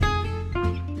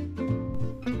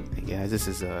This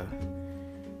is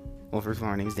well, first of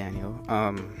all, my name's Daniel.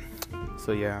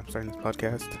 So yeah, I'm starting this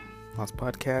podcast, Lost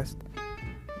Podcast,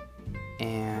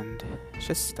 and it's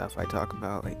just stuff I talk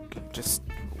about, like just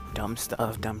dumb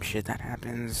stuff, dumb shit that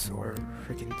happens, or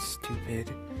freaking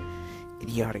stupid,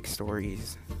 idiotic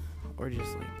stories, or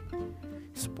just like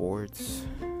sports.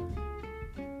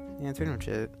 Yeah, that's pretty much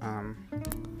it.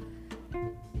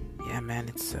 Yeah, man,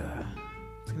 it's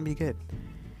gonna be good.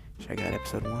 Check out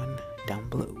episode 1 down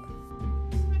below.